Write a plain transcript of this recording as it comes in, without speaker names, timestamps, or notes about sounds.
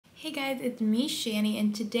Hey guys, it's me, Shani,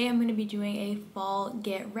 and today I'm going to be doing a fall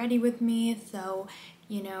get ready with me. So,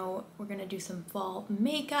 we're going to do some fall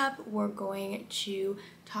makeup. We're going to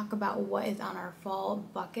talk about what is on our fall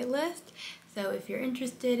bucket list. So if you're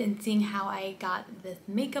interested in seeing how I got this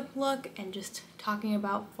makeup look and just talking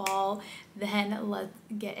about fall, then let's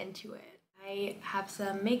get into it. I have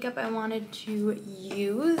some makeup I wanted to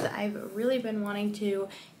use. I've really been wanting to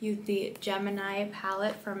use the Gemini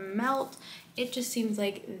palette from Melt. It just seems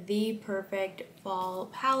like the perfect fall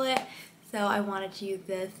palette, so I wanted to use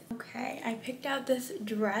this. Okay, I picked out this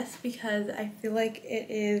dress because I feel like it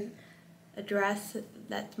is a dress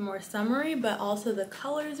that's more summery, but also the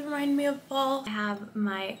colors remind me of fall. I have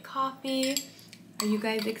my coffee. Are you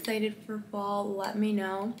guys excited for fall? Let me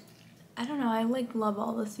know. I don't know, I love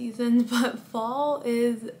all the seasons, but fall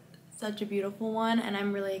is such a beautiful one and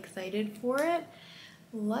I'm really excited for it.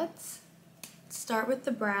 Let's start with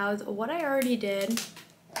the brows. What I already did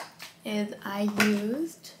is I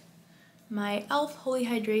used my e.l.f. Holy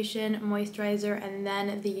Hydration Moisturizer and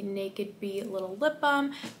then the Naked Bee Little Lip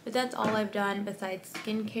Balm, but that's all I've done besides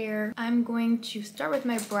skincare. I'm going to start with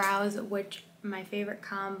my brows, which my favorite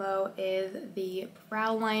combo is the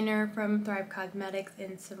brow liner from Thrive Causemetics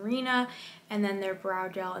in Serena and then their brow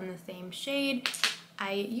gel in the same shade.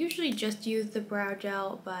 I usually just use the brow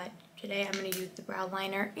gel, but today I'm going to use the brow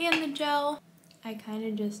liner and the gel. I kind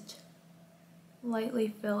of just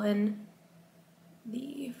lightly fill in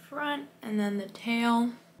the front and then the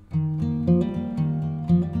tail.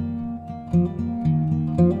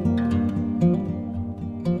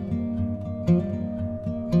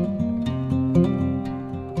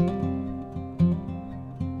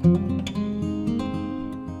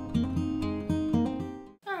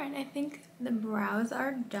 Alright, I think the brows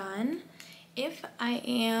are done. If I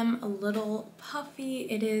am a little puffy,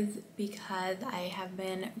 it is because I have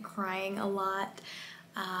been crying a lot.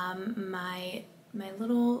 My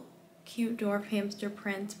little cute dwarf hamster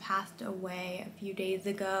Prince passed away a few days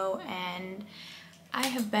ago and I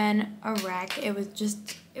have been a wreck. It was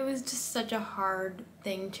just such a hard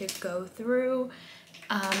thing to go through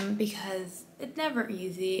because it's never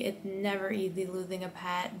easy. It's never easy losing a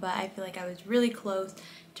pet, but I feel like I was really close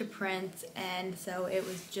to Prince and so it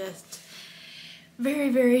was just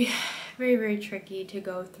very tricky to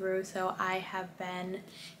go through. So I have been,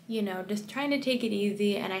 just trying to take it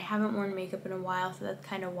easy, and I haven't worn makeup in a while, so that's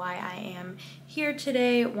kind of why I am here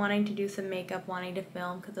today, wanting to do some makeup, wanting to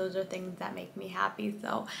film, because those are things that make me happy.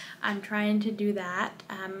 So I'm trying to do that.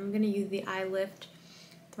 I'm going to use the Eye Lift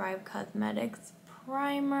Thrive Causemetics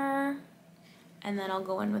primer, and then I'll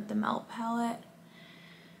go in with the Melt palette.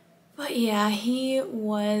 But yeah, he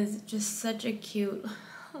was just such a cute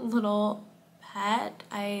little pet.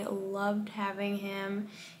 I loved having him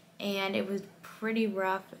and it was pretty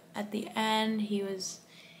rough at the end.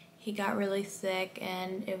 He got really sick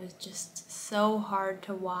and it was just so hard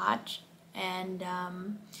to watch, and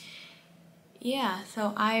yeah,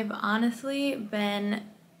 so I've honestly been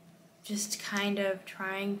just kind of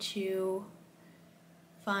trying to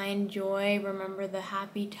find joy, remember the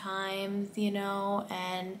happy times,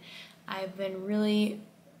 and I've been really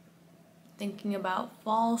thinking about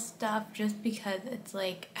fall stuff just because it's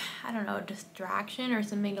like, I don't know, a distraction or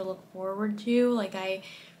something to look forward to. Like, I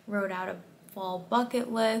wrote out a fall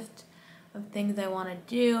bucket list of things I want to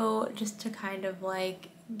do just to kind of like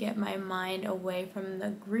get my mind away from the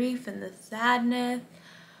grief and the sadness.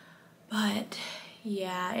 But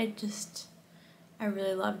yeah, I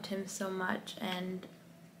really loved him so much, and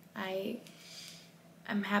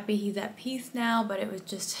I'm happy he's at peace now, but it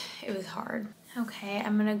was hard. Okay,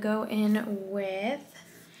 I'm gonna go in with,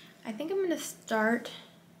 I think I'm gonna start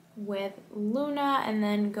with Luna and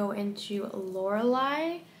then go into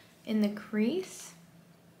Lorelei in the crease,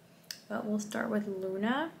 but we'll start with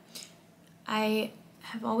Luna. I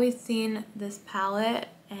have always seen this palette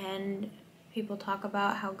and people talk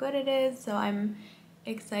about how good it is, so I'm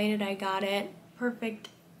excited I got it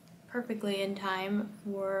perfectly in time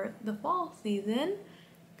for the fall season,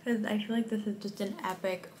 because I feel like this is just an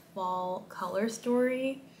epic fall color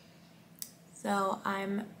story, so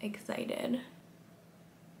I'm excited.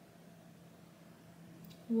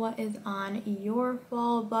 What is on your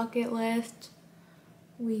fall bucket list?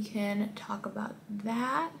 We can talk about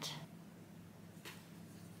that.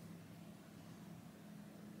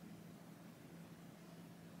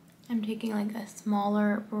 I'm taking like a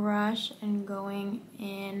smaller brush and going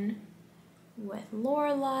in with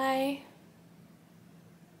Lorelei.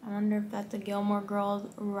 I wonder if that's a Gilmore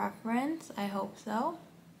Girls reference. I hope so.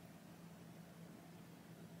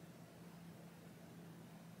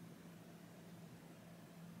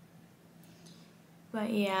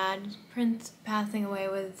 But yeah, Prince passing away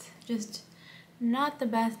was just not the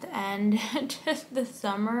best end to the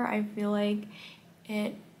summer. I feel like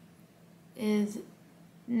it is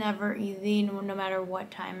never easy no matter what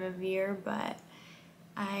time of year, but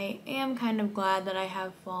I am kind of glad that I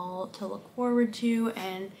have fall to look forward to,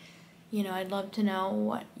 and you know, I'd love to know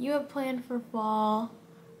what you have planned for fall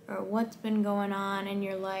or what's been going on in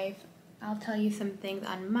your life. I'll tell you some things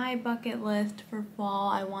on my bucket list for fall.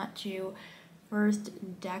 I want to first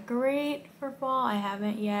decorate for fall. I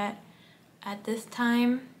haven't yet at this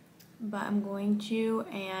time, but I'm going to.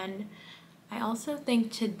 And I also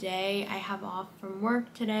think today I have off from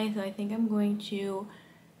work today, so I think I'm going to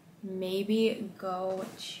maybe go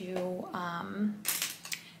to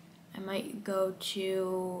I might go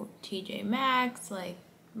to TJ Maxx, like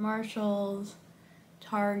Marshalls,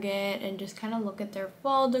 Target, and just kind of look at their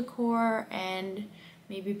fall decor and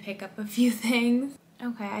maybe pick up a few things.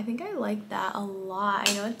 Okay, I think I like that a lot.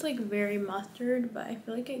 I know it's like very mustard, but I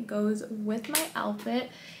feel like it goes with my outfit.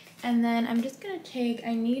 And then I'm just gonna take,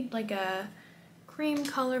 I need like a cream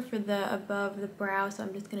color for the above the brow, so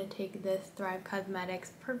I'm just gonna take this Thrive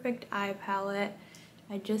Cosmetics Perfect Eye Palette.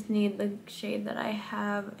 I just need the shade that I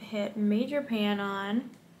have hit Major Pan on,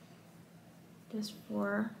 just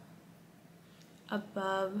for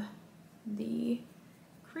above the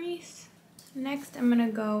crease. Next, I'm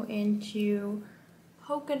gonna go into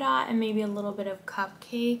Polka Dot and maybe a little bit of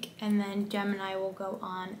Cupcake, and then Gemini will go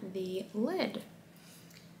on the lid.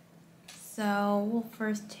 So we'll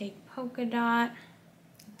first take Polka Dot.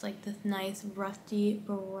 It's like this nice rusty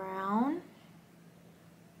brown.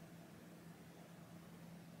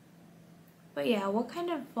 But yeah, what kind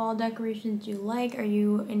of fall decorations do you like? Are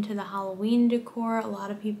you into the Halloween decor? A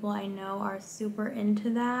lot of people I know are super into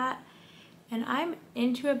that. And I'm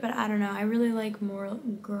into it, but I don't know. I really like more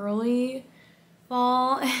girly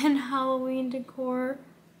fall and Halloween decor.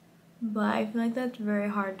 But I feel like that's very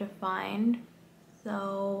hard to find.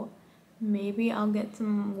 So maybe I'll get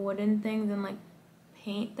some wooden things and like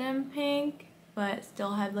paint them pink, but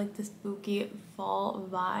still have like the spooky fall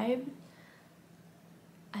vibe.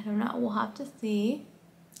 I don't know, we'll have to see.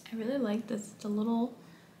 I really like this. It's a little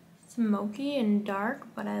smoky and dark,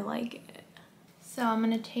 but I like it. So I'm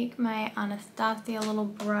gonna take my Anastasia little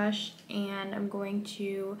brush and I'm going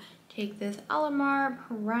to take this Alamar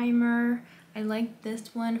primer. I like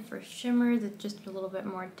this one for shimmers. It's just a little bit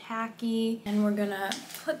more tacky. And we're gonna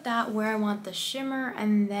put that where I want the shimmer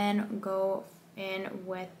and then go in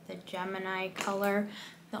with the Gemini color.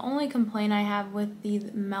 The only complaint I have with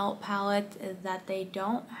these melt palettes is that they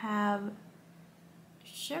don't have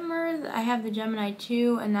shimmers. I have the Gemini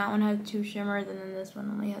 2 and that one has 2 shimmers, and then this one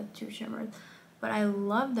only has 2 shimmers. But I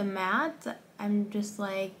love the mattes. I'm just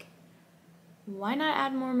like, why not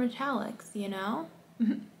add more metallics, you know?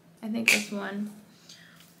 I think this one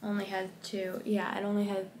only has 2. Yeah, it only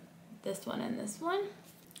has this one and this one.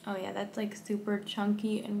 Oh yeah, that's like super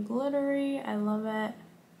chunky and glittery. I love it.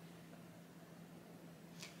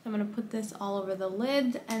 I'm gonna put this all over the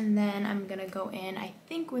lid, and then I'm gonna go in, I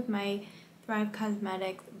think, with my Thrive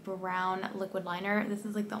Cosmetics brown liquid liner. This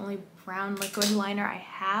is like the only brown liquid liner I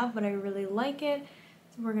have, but I really like it.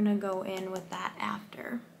 So we're gonna go in with that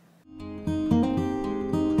after.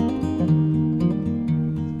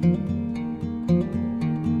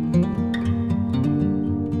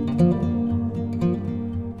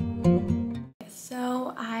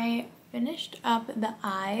 So I finished up the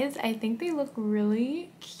eyes. I think they look really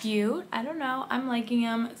cute. I don't know, I'm liking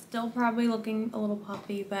them. Still probably looking a little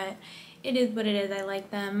puffy, but it is what it is. I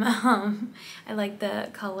like them. I like the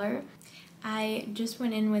color. I just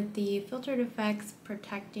went in with the Filtered Effects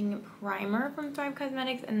Protecting Primer from Thrive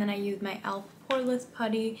Cosmetics, and then I used my e.l.f. Poreless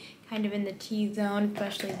Putty kind of in the T-zone,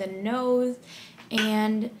 especially the nose.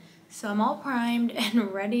 And so I'm all primed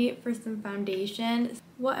and ready for some foundation.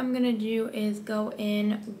 What I'm going to do is go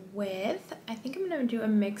in with, I think I'm going to do a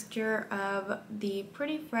mixture of the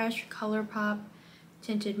Pretty Fresh ColourPop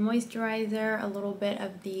Tinted Moisturizer, a little bit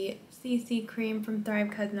of the CC Cream from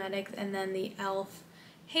Thrive Cosmetics, and then the e.l.f.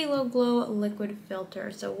 Halo Glow Liquid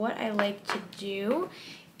Filter. So what I like to do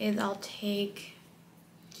is I'll take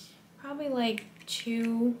probably like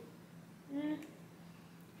two-ish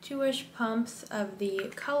pumps of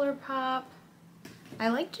the ColourPop. I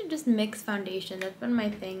like to just mix foundation. That's been my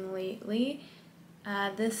thing lately.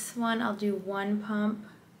 This one I'll do 1 pump,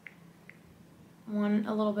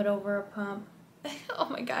 a little bit over a pump. Oh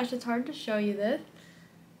my gosh, it's hard to show you this.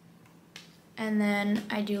 And then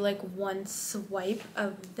I do like 1 swipe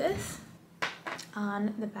of this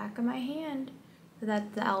on the back of my hand. So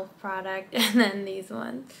that's the e.l.f. product, and then these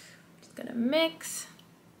ones. Just gonna mix.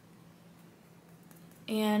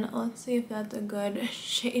 And let's see if that's a good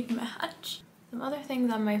shade match. Some other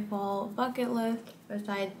things on my fall bucket list,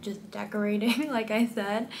 besides just decorating, like I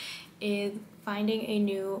said, is finding a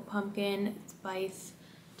new pumpkin spice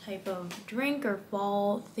type of drink or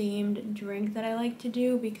fall themed drink that I like to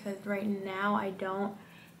do, because right now I don't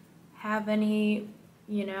have any,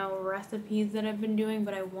 you know, recipes that I've been doing,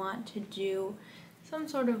 but I want to do some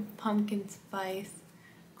sort of pumpkin spice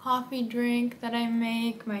coffee drink that I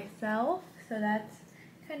make myself. So that's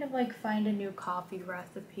kind of like find a new coffee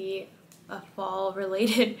recipe, a fall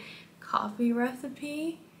related coffee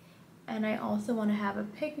recipe. And I also want to have a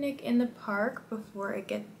picnic in the park before it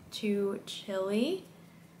gets too chilly.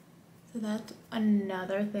 So that's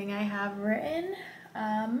another thing I have written.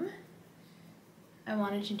 I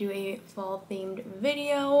wanted to do a fall themed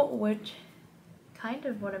video, which kind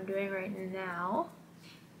of what I'm doing right now.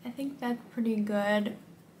 I think that's pretty good.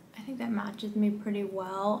 I think that matches me pretty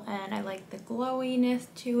well, and I like the glowiness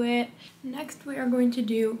to it. Next, we are going to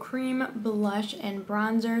do cream, blush, and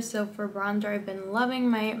bronzer. So for bronzer, I've been loving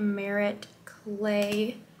my Merit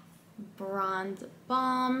Clay Bronze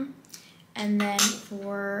Balm. And then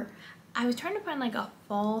I was trying to find like a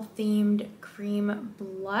fall themed cream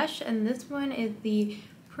blush, and this one is the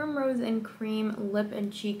Primrose and Cream Lip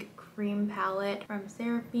and Cheek Cream Palette from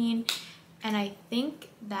Seraphine. And I think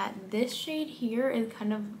that this shade here is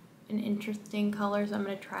kind of an interesting color, so I'm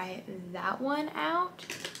going to try that one out.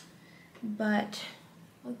 But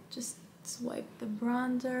let's just swipe the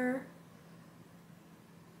bronzer.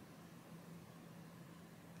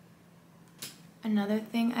 Another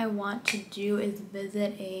thing I want to do is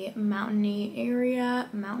visit a mountainy area.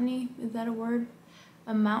 Mountainy, is that a word?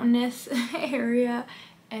 A mountainous area,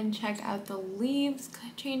 and check out the leaves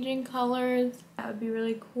changing colors. That would be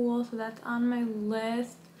really cool, so that's on my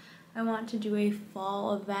list. I want to do a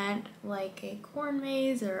fall event like a corn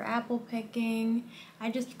maze or apple picking. I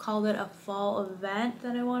just called it a fall event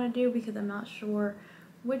that I want to do because I'm not sure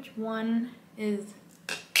which one is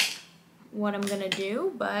what I'm gonna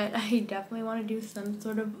do, but I definitely want to do some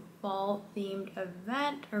sort of fall themed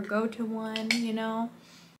event or go to one, you know.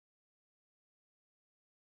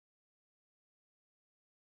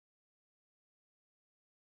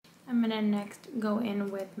 I'm gonna next go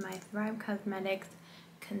in with my Thrive Cosmetics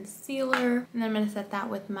concealer, and then I'm gonna set that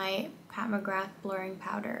with my Pat McGrath blurring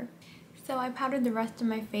powder. So I powdered the rest of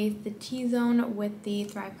my face, the T-zone with the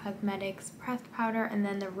Thrive Cosmetics pressed powder, and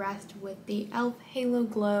then the rest with the e.l.f. Halo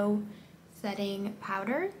Glow setting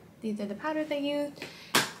powder. These are the powders I used.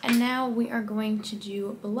 And now we are going to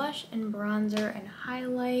do blush and bronzer and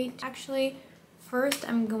highlight. Actually, first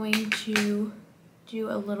I'm going to do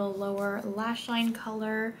a little lower lash line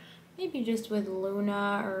color, maybe just with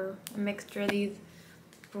Luna or a mixture of these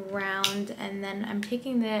browns. And then I'm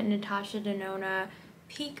taking the Natasha Denona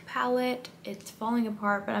Peak palette. It's falling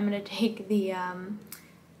apart, but I'm going to take the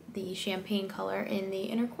champagne color in the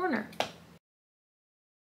inner corner.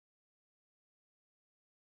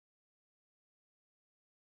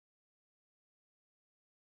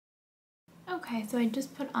 Okay, so I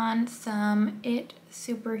just put on some IT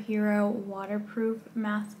Superhero waterproof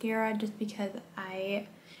mascara just because I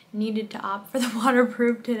needed to opt for the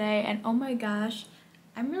waterproof today, and oh my gosh,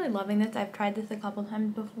 I'm really loving this. I've tried this a couple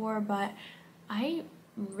times before, but I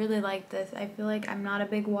really like this. I feel like I'm not a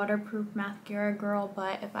big waterproof mascara girl,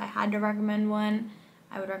 but if I had to recommend one,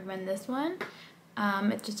 I would recommend this one.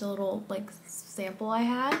 It's just a little like sample I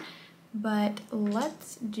had. But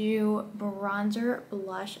let's do bronzer,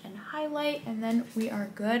 blush, and highlight, and then we are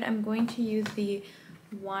good. I'm going to use the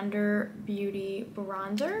Wander Beauty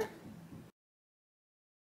bronzer.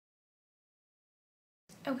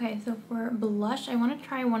 Okay, so for blush, I want to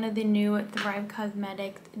try one of the new Thrive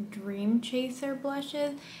Cosmetics Dream Chaser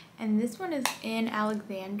blushes, and this one is in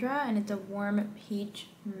Alexandra, and it's a warm peach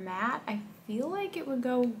matte. I feel like it would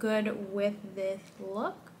go good with this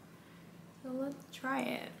look, so let's try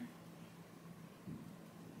it.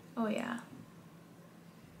 Oh yeah,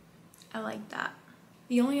 I like that.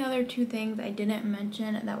 The only other two things I didn't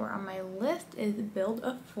mention that were on my list is build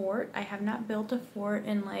a fort. I have not built a fort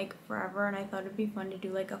in like forever, and I thought it'd be fun to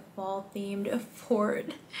do like a fall themed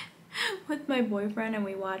fort with my boyfriend, and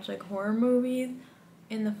we watch like horror movies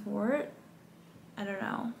in the fort. I don't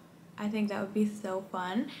know. I think that would be so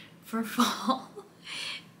fun for fall.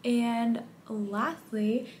 And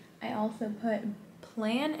lastly, I also put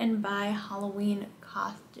plan and buy Halloween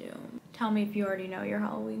costume. Tell me if you already know your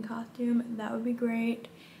Halloween costume. That would be great.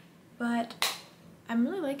 But I'm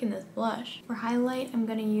really liking this blush. For highlight, I'm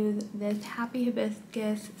going to use this Happy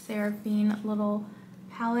Hibiscus Seraphine little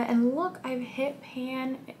palette. And look, I've hit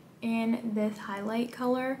pan in this highlight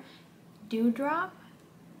color, Dewdrop.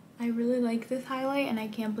 I really like this highlight and I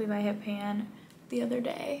can't believe I hit pan the other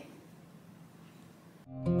day.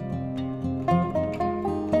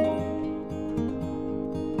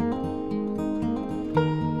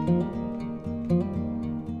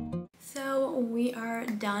 So we are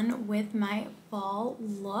done with my fall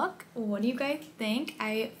look. What do you guys think?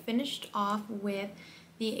 I finished off with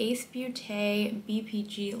the Ace Beauté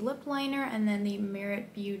BPG lip liner and then the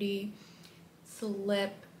Merit Beauty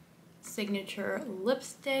Slip Signature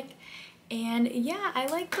lipstick. And yeah, I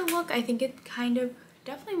like the look. I think it's kind of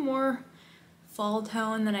definitely more fall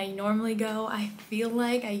tone than I normally go. I feel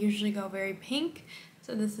like I usually go very pink,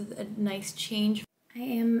 so this is a nice change. I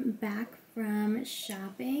am back from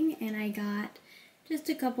shopping and I got just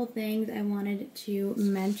a couple things I wanted to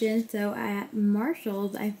mention. So at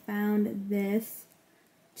Marshall's I found this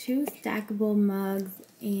 2 stackable mugs,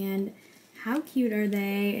 and how cute are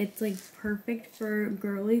they? It's like perfect for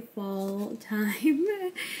girly fall time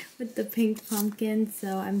with the pink pumpkin,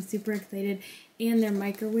 so I'm super excited. And they're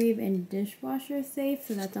microwave and dishwasher safe,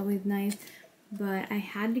 so that's always nice. But I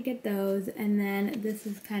had to get those. And then this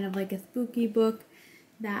is kind of like a spooky book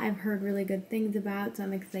that I've heard really good things about, so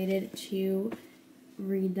I'm excited to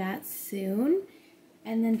read that soon.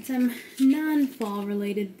 And then some non-fall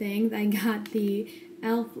related things. I got the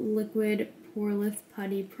e.l.f. Liquid Poreless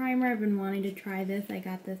Putty Primer. I've been wanting to try this. I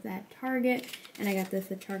got this at Target, and I got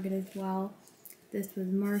this at Target as well. This was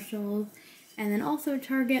Marshall's. And then also at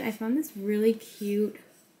Target, I found this really cute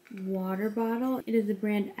water bottle. It is the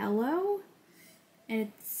brand Ello, and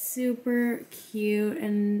it's super cute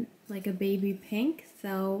and like a baby pink,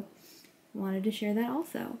 so wanted to share that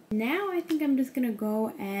also. Now I think I'm just gonna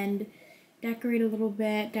go and decorate a little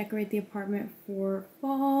bit, decorate the apartment for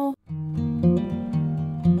fall.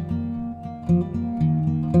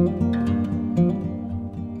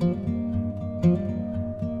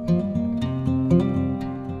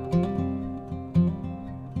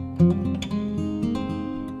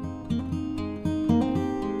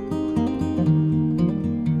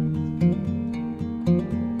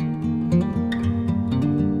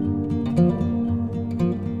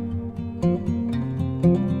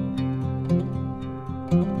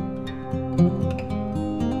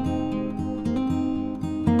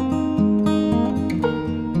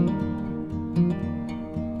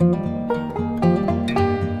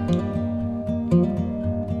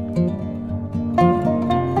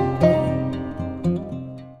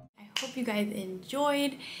 You guys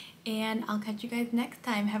enjoyed, and I'll catch you guys next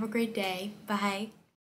time. Have a great day. Bye.